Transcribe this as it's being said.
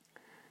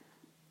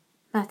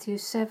Matthew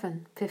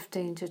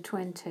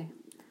 7:15-20.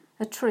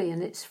 A tree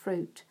and its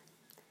fruit.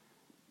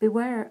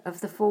 Beware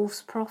of the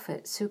false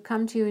prophets who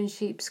come to you in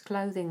sheep's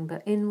clothing,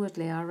 but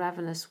inwardly are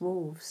ravenous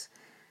wolves.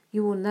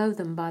 You will know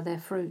them by their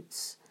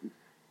fruits.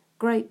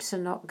 Grapes are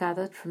not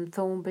gathered from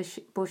thorn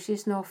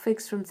bushes, nor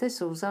figs from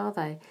thistles, are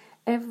they?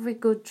 Every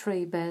good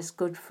tree bears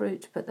good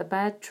fruit, but the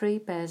bad tree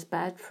bears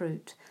bad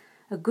fruit.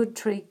 A good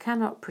tree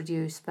cannot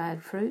produce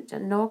bad fruit,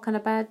 and nor can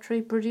a bad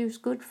tree produce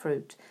good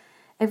fruit.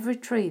 Every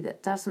tree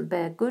that doesn't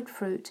bear good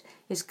fruit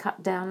is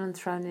cut down and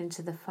thrown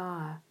into the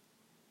fire.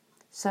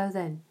 So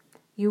then,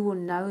 you will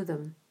know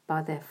them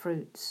by their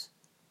fruits.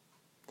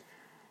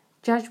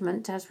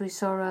 Judgment, as we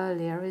saw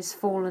earlier, is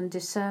fallen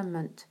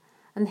discernment.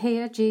 And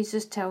here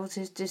Jesus tells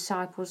his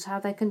disciples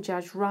how they can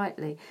judge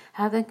rightly,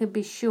 how they can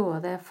be sure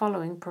they're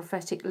following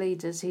prophetic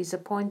leaders he's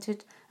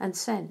appointed and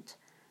sent.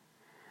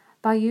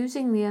 By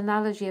using the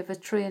analogy of a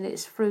tree and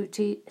its fruit,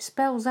 he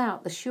spells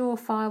out the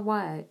surefire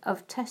way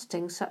of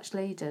testing such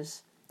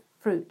leaders.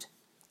 Fruit.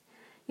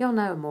 You'll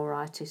know 'em all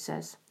right, he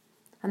says.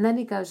 And then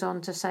he goes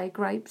on to say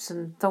grapes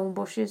and thorn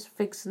bushes,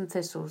 figs and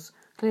thistles.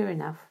 Clear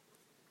enough.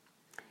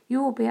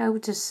 You will be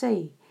able to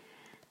see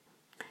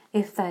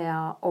if they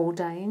are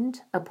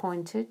ordained,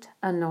 appointed,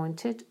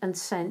 anointed and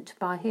sent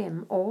by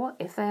him, or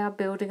if they are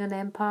building an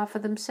empire for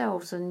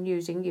themselves and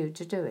using you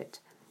to do it.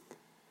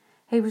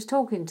 He was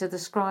talking to the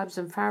scribes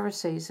and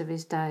Pharisees of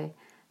his day.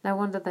 No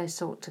wonder they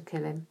sought to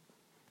kill him.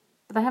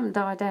 But they haven't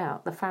died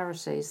out, the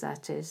Pharisees,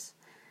 that is.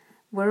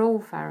 We're all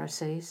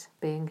Pharisees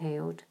being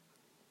healed.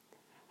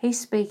 He's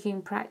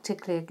speaking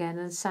practically again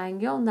and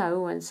saying, you'll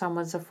know when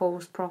someone's a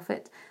false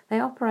prophet.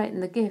 They operate in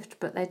the gift,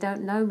 but they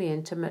don't know me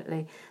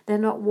intimately. They're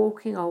not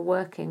walking or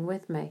working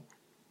with me.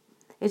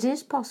 It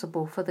is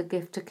possible for the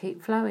gift to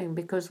keep flowing,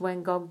 because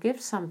when God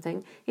gives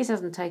something, he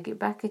doesn't take it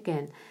back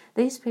again.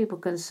 These people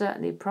can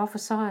certainly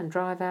prophesy and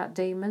drive out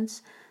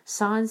demons.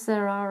 Signs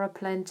there are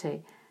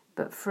aplenty.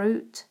 But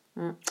fruit,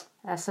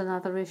 that's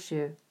another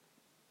issue.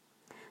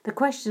 The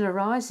question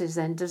arises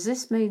then, does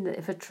this mean that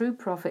if a true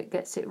prophet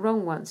gets it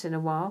wrong once in a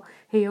while,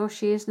 he or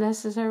she is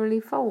necessarily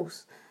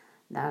false?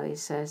 No, he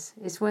says.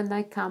 It's when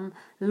they come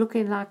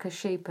looking like a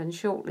sheep and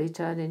shortly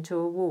turn into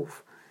a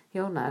wolf.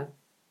 You'll know.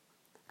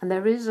 And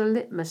there is a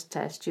litmus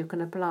test you can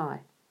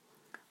apply.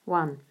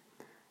 1.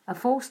 A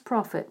false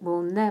prophet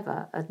will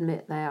never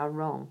admit they are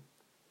wrong.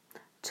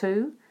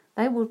 2.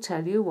 They will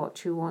tell you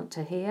what you want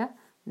to hear,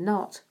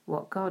 not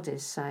what God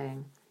is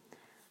saying.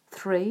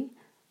 3.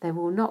 They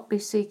will not be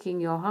seeking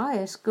your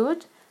highest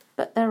good,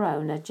 but their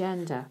own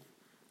agenda.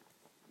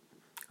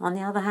 On the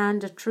other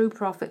hand, a true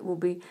prophet will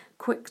be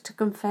quick to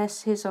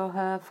confess his or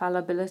her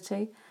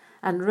fallibility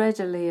and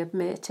readily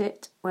admit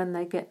it when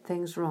they get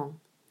things wrong.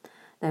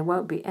 They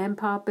won't be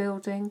empire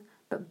building,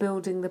 but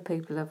building the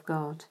people of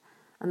God.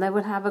 And they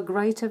will have a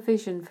greater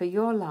vision for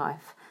your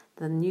life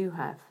than you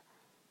have,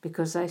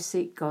 because they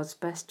seek God's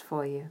best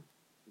for you.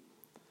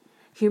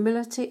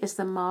 Humility is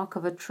the mark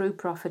of a true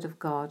prophet of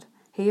God.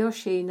 He or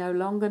she no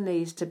longer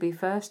needs to be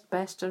first,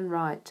 best and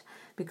right,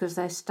 because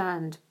they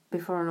stand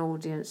before an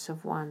audience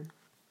of one.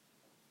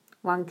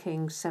 1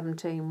 Kings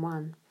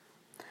 17:1.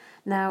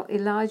 Now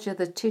Elijah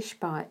the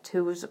Tishbite,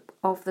 who was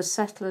of the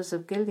settlers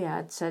of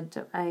Gilead, said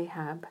to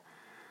Ahab,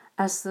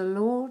 As the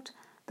Lord,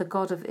 the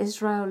God of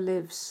Israel,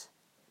 lives,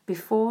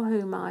 before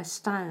whom I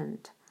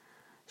stand,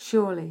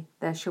 surely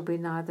there shall be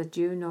neither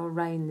dew nor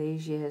rain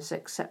these years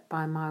except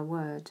by my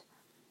word.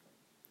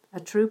 A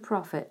true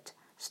prophet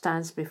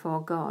stands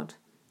before God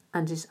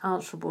and is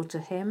answerable to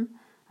him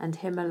and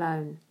him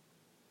alone.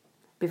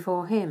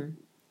 Before him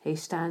he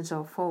stands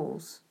or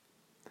falls.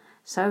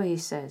 So he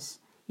says,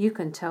 you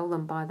can tell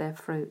them by their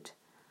fruit.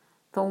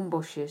 Thorn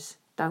bushes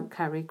don't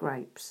carry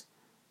grapes.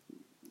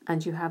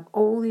 And you have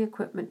all the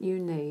equipment you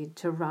need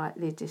to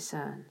rightly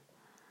discern.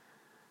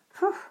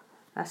 Phew,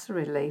 that's a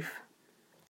relief.